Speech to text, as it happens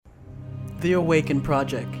The Awaken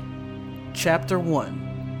Project, Chapter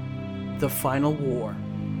 1, The Final War.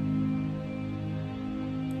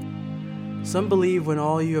 Some believe when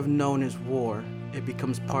all you have known is war, it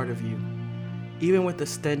becomes part of you. Even with the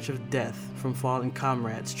stench of death from fallen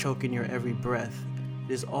comrades choking your every breath,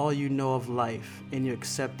 it is all you know of life, and you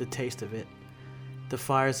accept the taste of it. The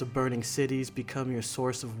fires of burning cities become your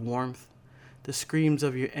source of warmth, the screams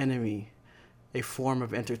of your enemy, a form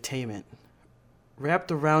of entertainment.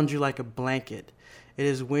 Wrapped around you like a blanket, it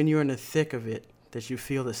is when you're in the thick of it that you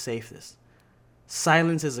feel the safest.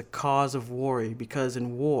 Silence is a cause of worry because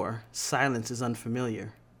in war, silence is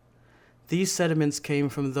unfamiliar. These sentiments came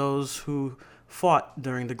from those who fought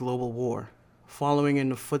during the global war, following in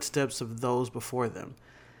the footsteps of those before them.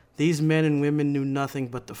 These men and women knew nothing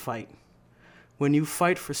but to fight. When you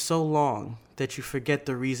fight for so long that you forget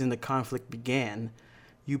the reason the conflict began,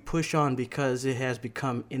 you push on because it has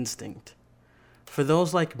become instinct. For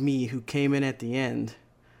those like me who came in at the end,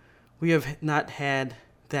 we have not had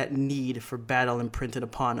that need for battle imprinted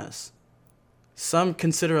upon us. Some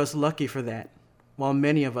consider us lucky for that, while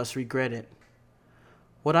many of us regret it.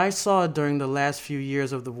 What I saw during the last few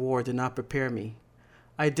years of the war did not prepare me.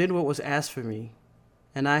 I did what was asked for me,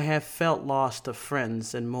 and I have felt lost of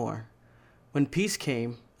friends and more. When peace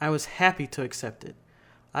came, I was happy to accept it.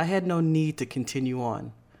 I had no need to continue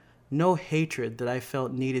on. No hatred that I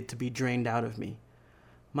felt needed to be drained out of me.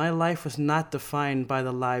 My life was not defined by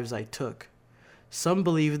the lives I took. Some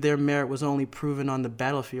believed their merit was only proven on the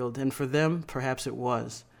battlefield, and for them, perhaps it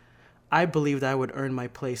was. I believed I would earn my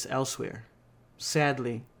place elsewhere.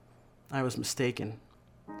 Sadly, I was mistaken.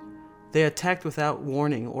 They attacked without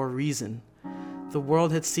warning or reason. The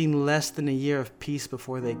world had seen less than a year of peace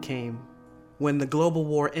before they came. When the global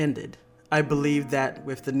war ended, I believed that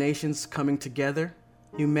with the nations coming together,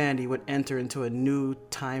 humanity would enter into a new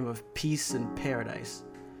time of peace and paradise.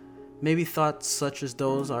 Maybe thoughts such as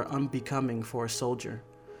those are unbecoming for a soldier,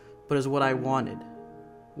 but is what I wanted,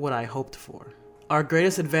 what I hoped for. Our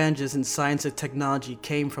greatest advantages in science and technology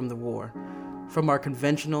came from the war. From our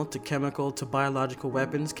conventional to chemical to biological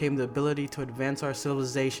weapons came the ability to advance our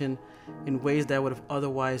civilization in ways that would have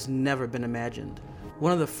otherwise never been imagined.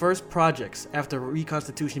 One of the first projects after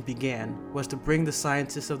reconstitution began was to bring the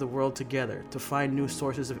scientists of the world together to find new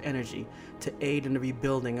sources of energy to aid in the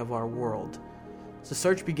rebuilding of our world. The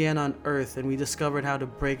search began on Earth, and we discovered how to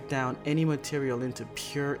break down any material into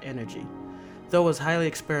pure energy. Though it was highly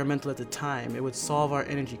experimental at the time, it would solve our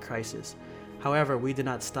energy crisis. However, we did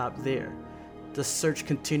not stop there. The search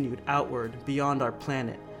continued outward, beyond our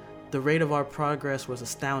planet. The rate of our progress was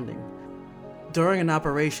astounding. During an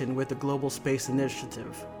operation with the Global Space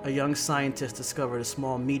Initiative, a young scientist discovered a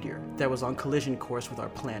small meteor that was on collision course with our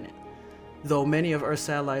planet. Though many of Earth's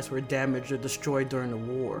satellites were damaged or destroyed during the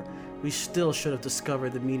war, we still should have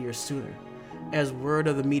discovered the meteor sooner. As word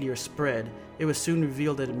of the meteor spread, it was soon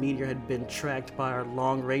revealed that the meteor had been tracked by our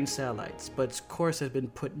long-range satellites, but its course had been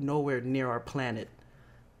put nowhere near our planet.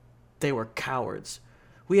 They were cowards.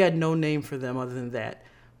 We had no name for them other than that.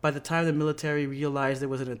 By the time the military realized there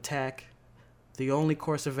was an attack, the only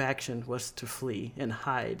course of action was to flee and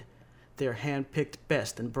hide their hand-picked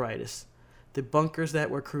best and brightest, the bunkers that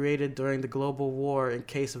were created during the global war in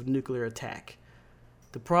case of nuclear attack.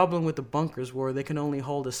 The problem with the bunkers were they can only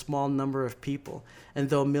hold a small number of people, and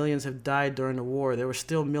though millions have died during the war, there were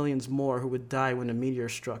still millions more who would die when the meteor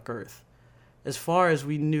struck Earth. As far as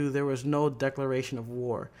we knew, there was no declaration of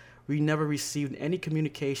war. We never received any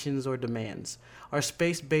communications or demands. Our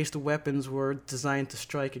space-based weapons were designed to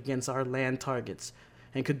strike against our land targets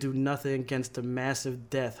and could do nothing against the massive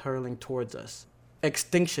death hurling towards us.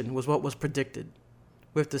 Extinction was what was predicted.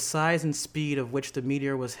 With the size and speed of which the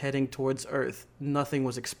meteor was heading towards Earth, nothing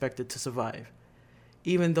was expected to survive.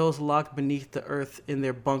 Even those locked beneath the Earth in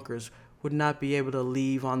their bunkers would not be able to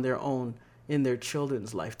leave on their own in their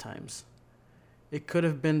children's lifetimes. It could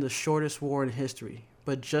have been the shortest war in history,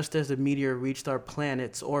 but just as the meteor reached our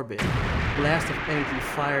planet's orbit, a blast of energy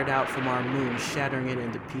fired out from our moon, shattering it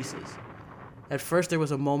into pieces. At first there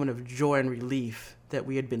was a moment of joy and relief that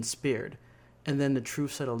we had been spared, and then the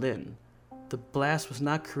truth settled in. The blast was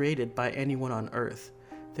not created by anyone on Earth.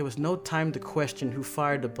 There was no time to question who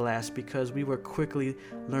fired the blast because we were quickly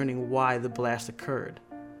learning why the blast occurred.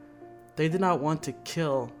 They did not want to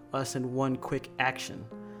kill us in one quick action.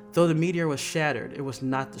 Though the meteor was shattered, it was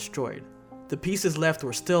not destroyed. The pieces left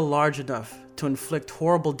were still large enough to inflict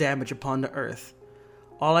horrible damage upon the Earth.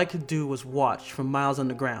 All I could do was watch from miles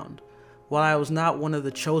underground. While I was not one of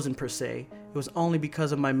the chosen per se, it was only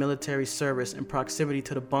because of my military service and proximity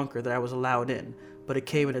to the bunker that I was allowed in, but it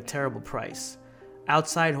came at a terrible price.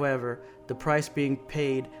 Outside, however, the price being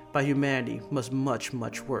paid by humanity was much,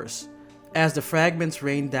 much worse. As the fragments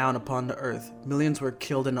rained down upon the earth, millions were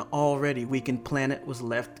killed and an already weakened planet was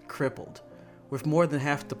left crippled. With more than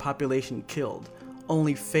half the population killed,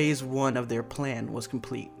 only phase 1 of their plan was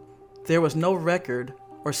complete. There was no record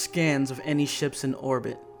or scans of any ships in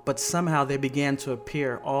orbit, but somehow they began to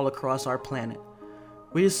appear all across our planet.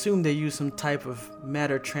 We assumed they used some type of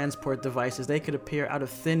matter transport devices. They could appear out of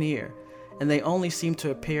thin air, and they only seemed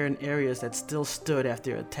to appear in areas that still stood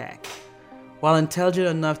after attack. While intelligent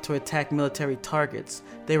enough to attack military targets,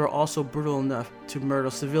 they were also brutal enough to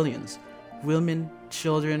murder civilians. Women,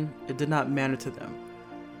 children, it did not matter to them.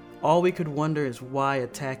 All we could wonder is why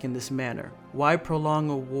attack in this manner? Why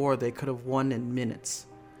prolong a war they could have won in minutes?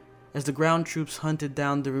 As the ground troops hunted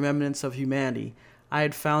down the remnants of humanity, I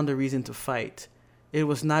had found a reason to fight. It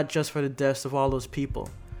was not just for the deaths of all those people,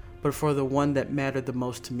 but for the one that mattered the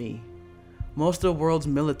most to me. Most of the world's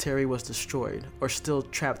military was destroyed, or still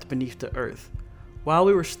trapped beneath the earth. While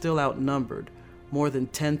we were still outnumbered, more than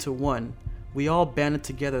 10 to 1, we all banded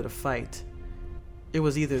together to fight. It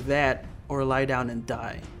was either that, or lie down and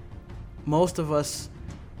die. Most of us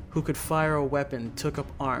who could fire a weapon took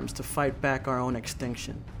up arms to fight back our own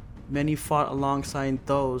extinction. Many fought alongside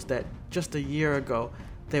those that just a year ago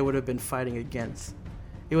they would have been fighting against.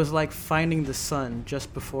 It was like finding the sun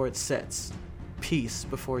just before it sets, peace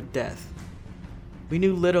before death. We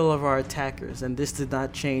knew little of our attackers, and this did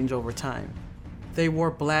not change over time. They wore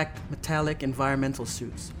black, metallic environmental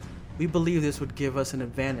suits. We believed this would give us an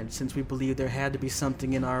advantage since we believed there had to be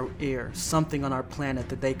something in our air, something on our planet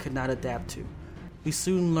that they could not adapt to. We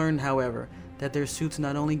soon learned, however, that their suits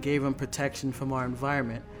not only gave them protection from our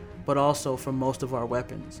environment, but also from most of our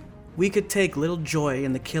weapons. We could take little joy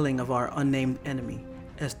in the killing of our unnamed enemy.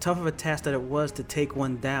 As tough of a task that it was to take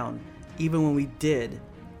one down, even when we did,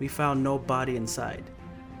 we found no body inside.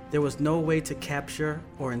 There was no way to capture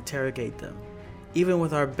or interrogate them. Even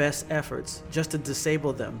with our best efforts, just to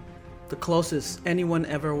disable them, the closest anyone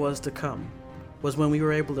ever was to come was when we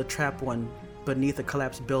were able to trap one beneath a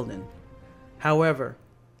collapsed building. However,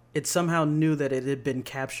 it somehow knew that it had been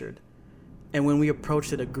captured, and when we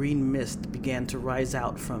approached it, a green mist began to rise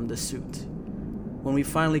out from the suit. When we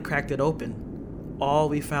finally cracked it open, all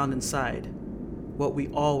we found inside, what we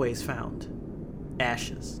always found,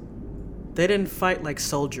 ashes. They didn't fight like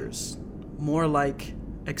soldiers, more like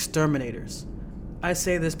exterminators. I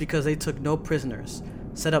say this because they took no prisoners,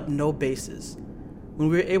 set up no bases. When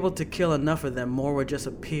we were able to kill enough of them, more would just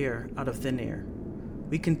appear out of thin air.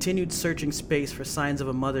 We continued searching space for signs of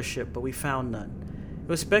a mothership, but we found none. It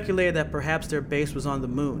was speculated that perhaps their base was on the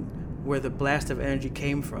moon, where the blast of energy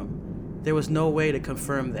came from. There was no way to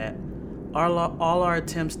confirm that. All our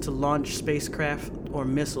attempts to launch spacecraft or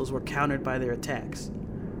missiles were countered by their attacks.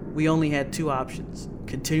 We only had two options: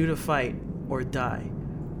 continue to fight or die.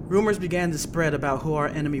 Rumors began to spread about who our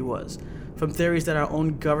enemy was, from theories that our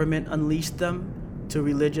own government unleashed them to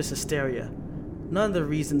religious hysteria. None of the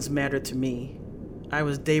reasons mattered to me. I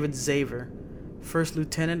was David Zavior, first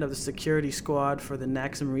lieutenant of the security squad for the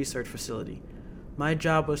Naxim research facility. My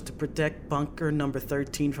job was to protect bunker number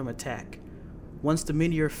 13 from attack. Once the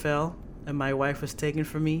meteor fell and my wife was taken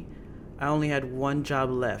from me, I only had one job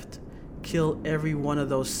left: kill every one of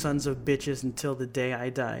those sons of bitches until the day I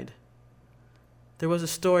died. There was a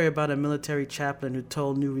story about a military chaplain who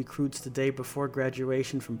told new recruits the day before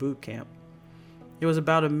graduation from boot camp. It was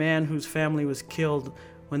about a man whose family was killed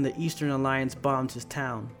when the Eastern Alliance bombed his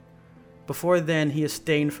town. Before then, he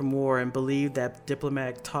abstained from war and believed that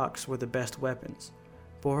diplomatic talks were the best weapons.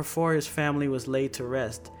 But before his family was laid to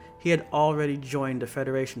rest, he had already joined the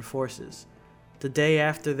Federation forces. The day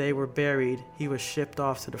after they were buried, he was shipped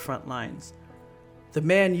off to the front lines. The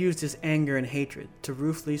man used his anger and hatred to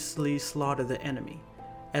ruthlessly slaughter the enemy.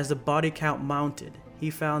 As the body count mounted, he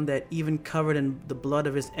found that even covered in the blood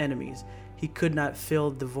of his enemies, he could not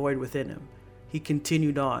fill the void within him. He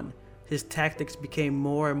continued on. His tactics became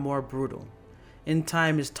more and more brutal. In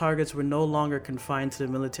time, his targets were no longer confined to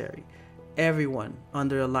the military. Everyone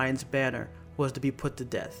under the Alliance banner was to be put to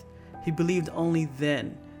death. He believed only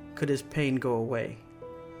then could his pain go away.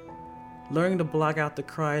 Learning to block out the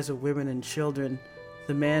cries of women and children,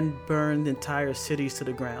 the man burned entire cities to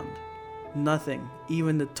the ground. Nothing,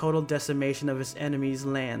 even the total decimation of his enemies'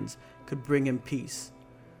 lands, could bring him peace.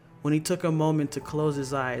 When he took a moment to close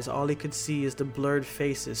his eyes, all he could see is the blurred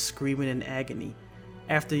faces screaming in agony.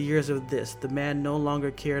 After years of this, the man no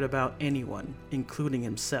longer cared about anyone, including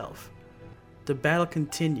himself. The battle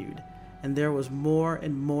continued, and there was more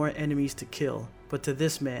and more enemies to kill, but to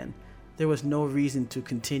this man, there was no reason to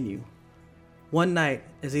continue. One night,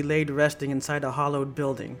 as he laid resting inside a hollowed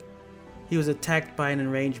building, he was attacked by an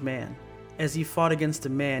enraged man. As he fought against the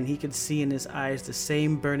man, he could see in his eyes the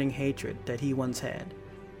same burning hatred that he once had.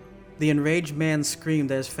 The enraged man screamed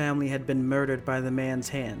that his family had been murdered by the man's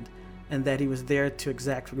hand, and that he was there to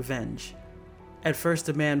exact revenge. At first,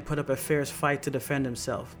 the man put up a fierce fight to defend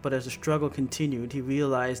himself, but as the struggle continued, he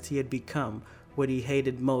realized he had become what he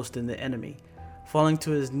hated most in the enemy. Falling to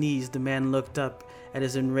his knees, the man looked up at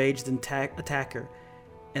his enraged attacker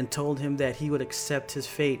and told him that he would accept his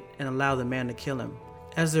fate and allow the man to kill him.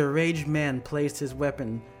 As the enraged man placed his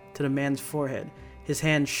weapon to the man's forehead, his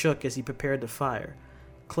hand shook as he prepared to fire.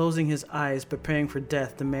 Closing his eyes, preparing for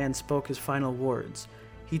death, the man spoke his final words.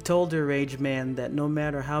 He told the enraged man that no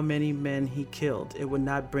matter how many men he killed, it would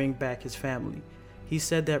not bring back his family. He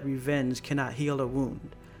said that revenge cannot heal a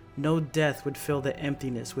wound. No death would fill the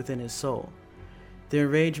emptiness within his soul. The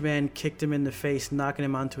enraged man kicked him in the face, knocking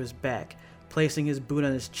him onto his back. Placing his boot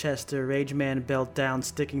on his chest, the enraged man bent down,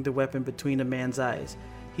 sticking the weapon between the man's eyes.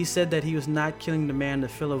 He said that he was not killing the man to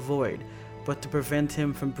fill a void, but to prevent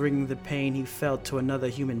him from bringing the pain he felt to another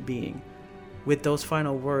human being. With those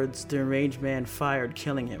final words, the enraged man fired,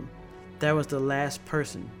 killing him. That was the last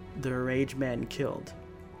person the enraged man killed.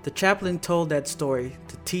 The chaplain told that story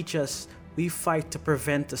to teach us we fight to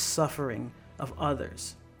prevent the suffering of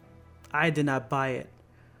others. I did not buy it.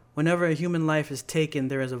 Whenever a human life is taken,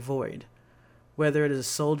 there is a void, whether it is a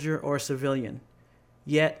soldier or a civilian.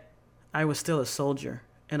 Yet, I was still a soldier,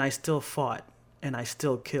 and I still fought, and I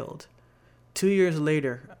still killed. 2 years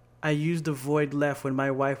later, I used the void left when my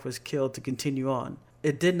wife was killed to continue on.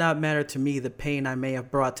 It did not matter to me the pain I may have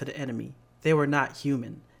brought to the enemy. They were not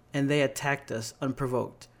human, and they attacked us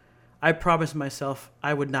unprovoked. I promised myself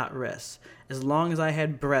I would not rest. As long as I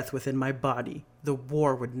had breath within my body, the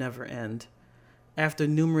war would never end. After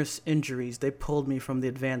numerous injuries, they pulled me from the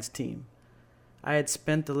advance team. I had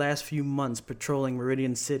spent the last few months patrolling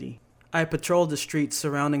Meridian City. I patrolled the streets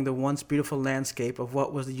surrounding the once beautiful landscape of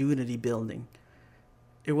what was the Unity Building.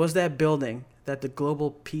 It was that building that the Global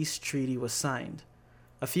Peace Treaty was signed.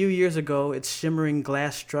 A few years ago, its shimmering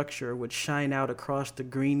glass structure would shine out across the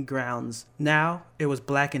green grounds. Now, it was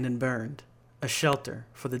blackened and burned, a shelter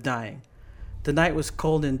for the dying. The night was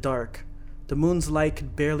cold and dark. The moon's light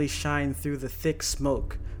could barely shine through the thick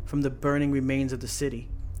smoke from the burning remains of the city.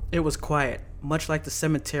 It was quiet, much like the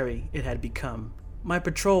cemetery it had become. My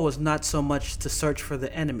patrol was not so much to search for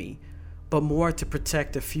the enemy, but more to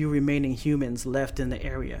protect the few remaining humans left in the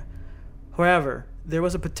area. However, there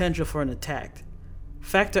was a potential for an attack.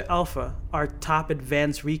 Factor Alpha, our top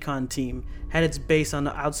advanced recon team, had its base on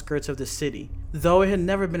the outskirts of the city. Though it had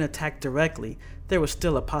never been attacked directly, there was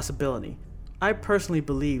still a possibility. I personally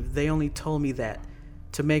believe they only told me that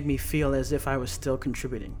to make me feel as if I was still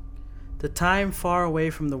contributing. The time far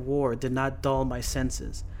away from the war did not dull my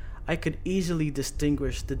senses. I could easily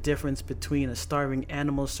distinguish the difference between a starving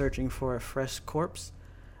animal searching for a fresh corpse,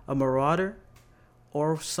 a marauder,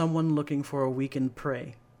 or someone looking for a weakened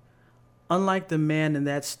prey. Unlike the man in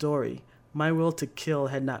that story, my will to kill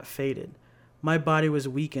had not faded. My body was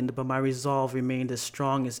weakened, but my resolve remained as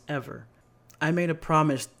strong as ever. I made a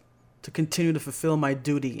promise to continue to fulfill my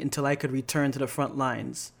duty until I could return to the front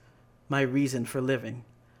lines, my reason for living.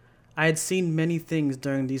 I had seen many things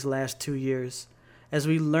during these last 2 years. As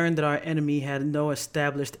we learned that our enemy had no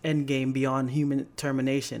established endgame beyond human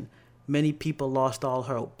termination, many people lost all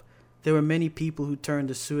hope. There were many people who turned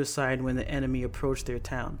to suicide when the enemy approached their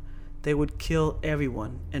town. They would kill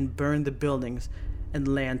everyone and burn the buildings and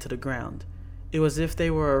land to the ground. It was as if they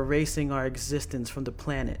were erasing our existence from the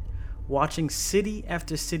planet. Watching city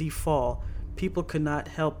after city fall, people could not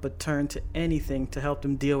help but turn to anything to help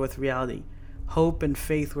them deal with reality. Hope and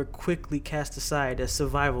faith were quickly cast aside as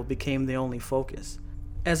survival became the only focus.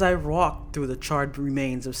 As I walked through the charred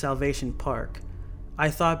remains of Salvation Park, I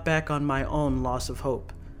thought back on my own loss of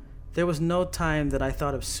hope. There was no time that I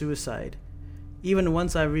thought of suicide. Even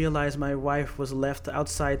once I realized my wife was left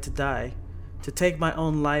outside to die, to take my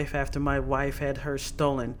own life after my wife had hers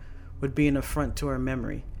stolen would be an affront to her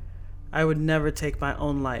memory. I would never take my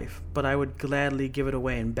own life, but I would gladly give it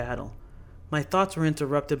away in battle. My thoughts were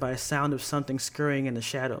interrupted by a sound of something scurrying in the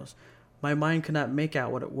shadows. My mind could not make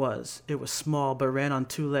out what it was. It was small, but ran on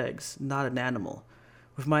 2 legs, not an animal.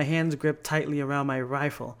 With my hands gripped tightly around my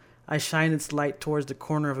rifle, I shined its light towards the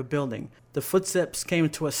corner of a building. The footsteps came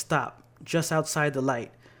to a stop, just outside the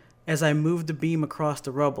light. As I moved the beam across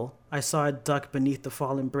the rubble, I saw it duck beneath the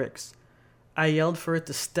fallen bricks. I yelled for it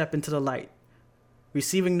to step into the light.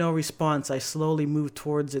 Receiving no response, I slowly moved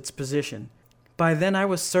towards its position. By then I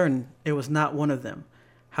was certain it was not one of them.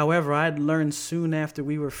 However, I had learned soon after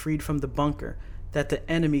we were freed from the bunker that the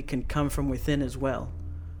enemy can come from within as well.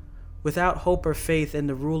 Without hope or faith and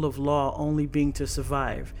the rule of law only being to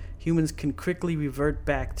survive, humans can quickly revert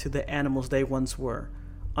back to the animals they once were.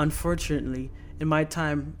 Unfortunately, in my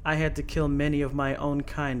time, I had to kill many of my own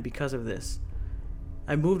kind because of this.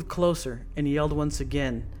 I moved closer and yelled once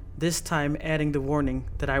again, this time adding the warning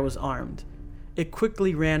that I was armed. It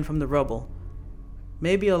quickly ran from the rubble.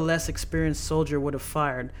 Maybe a less experienced soldier would have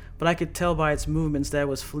fired, but I could tell by its movements that it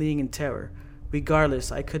was fleeing in terror.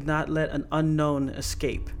 Regardless, I could not let an unknown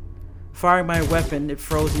escape. Firing my weapon, it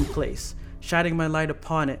froze in place. Shining my light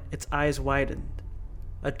upon it, its eyes widened.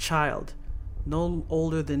 A child, no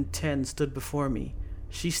older than 10, stood before me.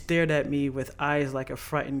 She stared at me with eyes like a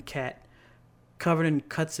frightened cat. Covered in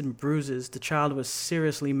cuts and bruises, the child was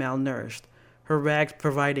seriously malnourished, her rags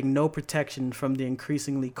providing no protection from the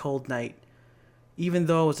increasingly cold night. Even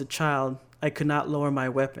though I was a child, I could not lower my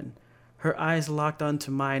weapon. Her eyes locked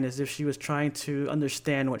onto mine as if she was trying to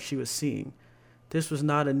understand what she was seeing. This was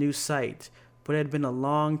not a new sight, but it had been a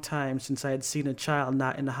long time since I had seen a child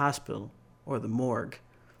not in the hospital or the morgue.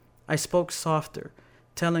 I spoke softer,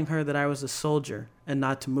 telling her that I was a soldier and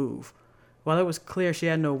not to move. While it was clear she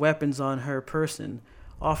had no weapons on her person,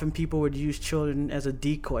 often people would use children as a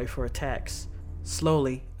decoy for attacks.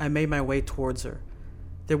 Slowly, I made my way towards her.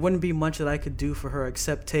 There wouldn't be much that I could do for her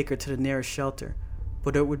except take her to the nearest shelter,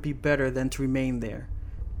 but it would be better than to remain there.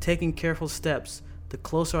 Taking careful steps, the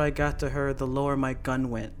closer I got to her, the lower my gun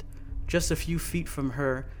went. Just a few feet from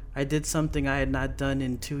her, I did something I had not done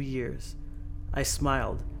in 2 years. I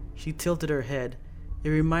smiled. She tilted her head. It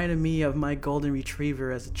reminded me of my golden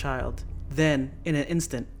retriever as a child. Then, in an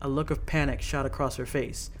instant, a look of panic shot across her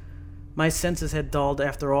face. My senses had dulled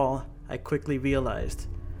after all, I quickly realized.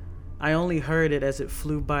 I only heard it as it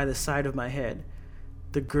flew by the side of my head.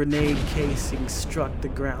 The grenade casing struck the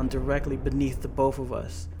ground directly beneath the both of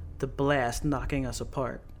us, the blast knocking us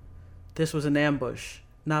apart. This was an ambush,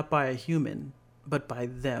 not by a human, but by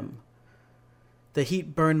them. The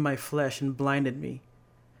heat burned my flesh and blinded me.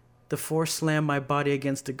 The force slammed my body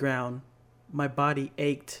against the ground. My body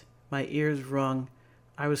ached, my ears rung.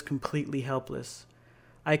 I was completely helpless.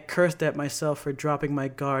 I cursed at myself for dropping my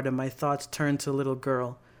guard, and my thoughts turned to the little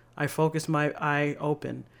girl. I focused my eye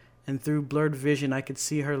open, and through blurred vision I could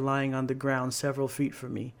see her lying on the ground several feet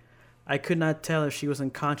from me. I could not tell if she was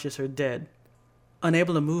unconscious or dead.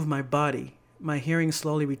 Unable to move my body, my hearing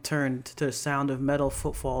slowly returned to the sound of metal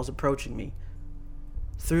footfalls approaching me.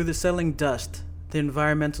 Through the settling dust, the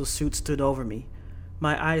environmental suit stood over me.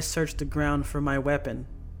 My eyes searched the ground for my weapon,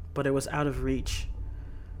 but it was out of reach.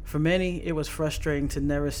 For many, it was frustrating to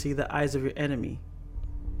never see the eyes of your enemy.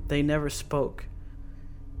 They never spoke.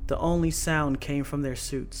 The only sound came from their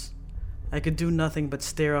suits. I could do nothing but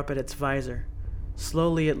stare up at its visor.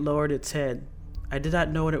 Slowly it lowered its head. I did not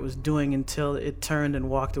know what it was doing until it turned and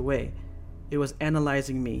walked away. It was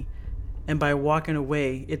analyzing me, and by walking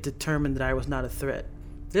away, it determined that I was not a threat.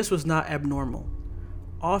 This was not abnormal.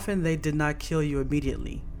 Often they did not kill you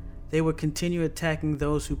immediately. They would continue attacking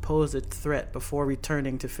those who posed a threat before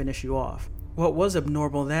returning to finish you off. What was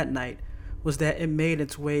abnormal that night was that it made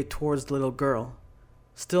its way towards the little girl.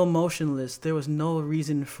 Still motionless, there was no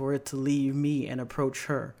reason for it to leave me and approach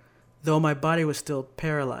her. Though my body was still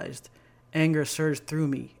paralyzed, anger surged through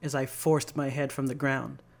me as I forced my head from the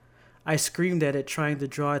ground. I screamed at it, trying to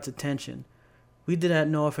draw its attention. We did not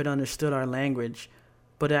know if it understood our language,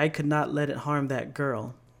 but I could not let it harm that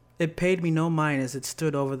girl. It paid me no mind as it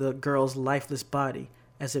stood over the girl's lifeless body,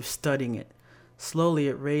 as if studying it. Slowly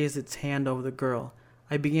it raised its hand over the girl.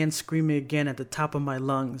 I began screaming again at the top of my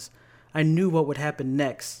lungs. I knew what would happen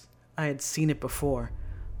next. I had seen it before,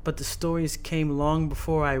 but the stories came long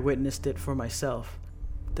before I witnessed it for myself.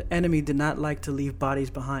 The enemy did not like to leave bodies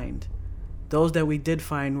behind. Those that we did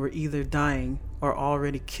find were either dying or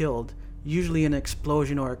already killed, usually in an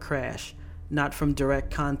explosion or a crash, not from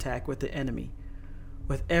direct contact with the enemy.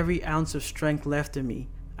 With every ounce of strength left in me,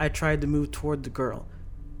 I tried to move toward the girl,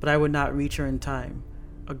 but I would not reach her in time.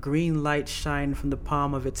 A green light shined from the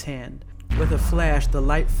palm of its hand. With a flash, the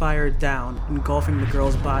light fired down, engulfing the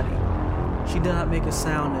girl's body. She did not make a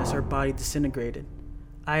sound as her body disintegrated.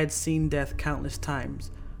 I had seen death countless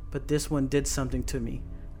times, but this one did something to me.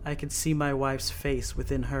 I could see my wife's face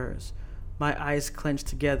within hers. My eyes clenched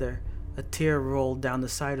together. A tear rolled down the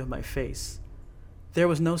side of my face. There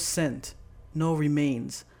was no scent, no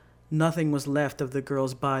remains. Nothing was left of the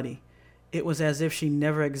girl's body. It was as if she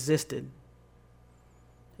never existed.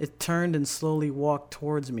 It turned and slowly walked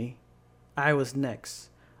towards me. I was next.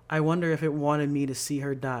 I wonder if it wanted me to see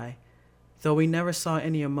her die. Though we never saw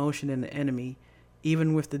any emotion in the enemy,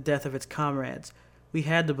 even with the death of its comrades, we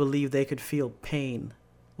had to believe they could feel pain,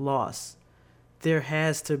 loss. There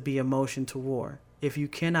has to be emotion to war. If you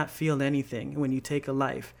cannot feel anything when you take a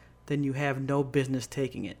life, then you have no business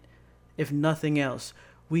taking it. If nothing else,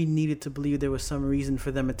 we needed to believe there was some reason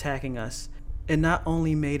for them attacking us. It not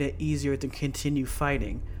only made it easier to continue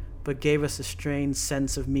fighting, but gave us a strange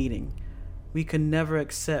sense of meaning. We could never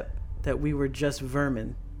accept that we were just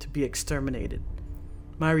vermin to be exterminated.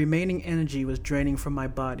 My remaining energy was draining from my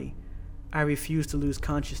body. I refused to lose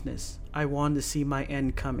consciousness. I wanted to see my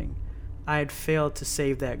end coming. I had failed to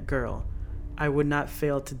save that girl. I would not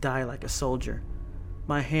fail to die like a soldier.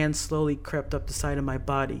 My hand slowly crept up the side of my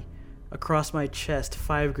body. Across my chest,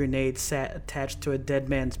 5 grenades sat attached to a dead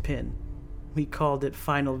man's pin. We called it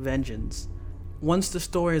Final Vengeance. Once the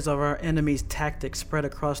stories of our enemy's tactics spread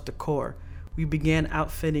across the Corps, we began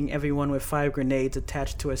outfitting everyone with 5 grenades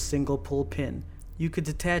attached to a single pull pin. You could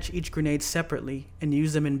detach each grenade separately and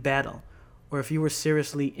use them in battle, or if you were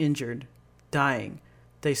seriously injured, dying,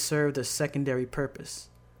 they served a secondary purpose.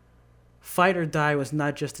 Fight or die was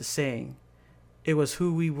not just a saying. It was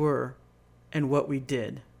who we were and what we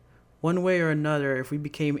did. One way or another, if we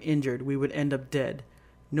became injured, we would end up dead.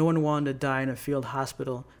 No one wanted to die in a field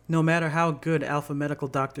hospital. No matter how good alpha medical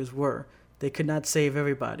doctors were, they could not save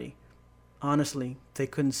everybody. Honestly, they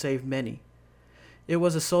couldn't save many. It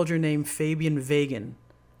was a soldier named Fabian Vagan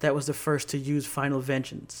that was the first to use Final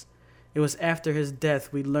Vengeance. It was after his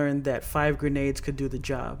death we learned that 5 grenades could do the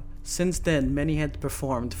job. Since then, many had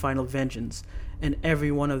performed Final Vengeance, and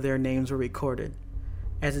every one of their names were recorded.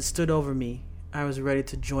 As it stood over me, I was ready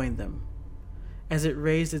to join them. As it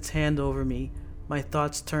raised its hand over me, my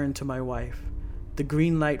thoughts turned to my wife. The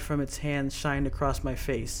green light from its hand shined across my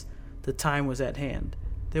face. The time was at hand.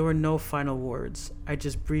 There were no final words. I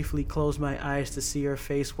just briefly closed my eyes to see her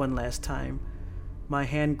face one last time. My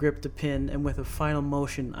hand gripped the pin, and with a final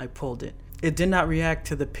motion, I pulled it. It did not react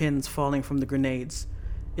to the pins falling from the grenades.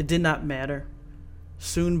 It did not matter.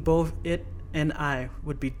 Soon both it and I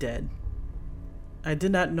would be dead. I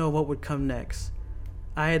did not know what would come next.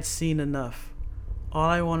 I had seen enough. All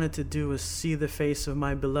I wanted to do was see the face of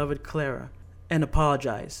my beloved Clara and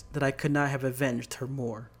apologize that I could not have avenged her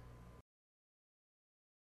more.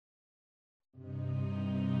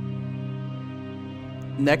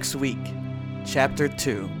 Next week, Chapter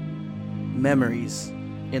 2, Memories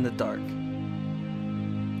in the Dark.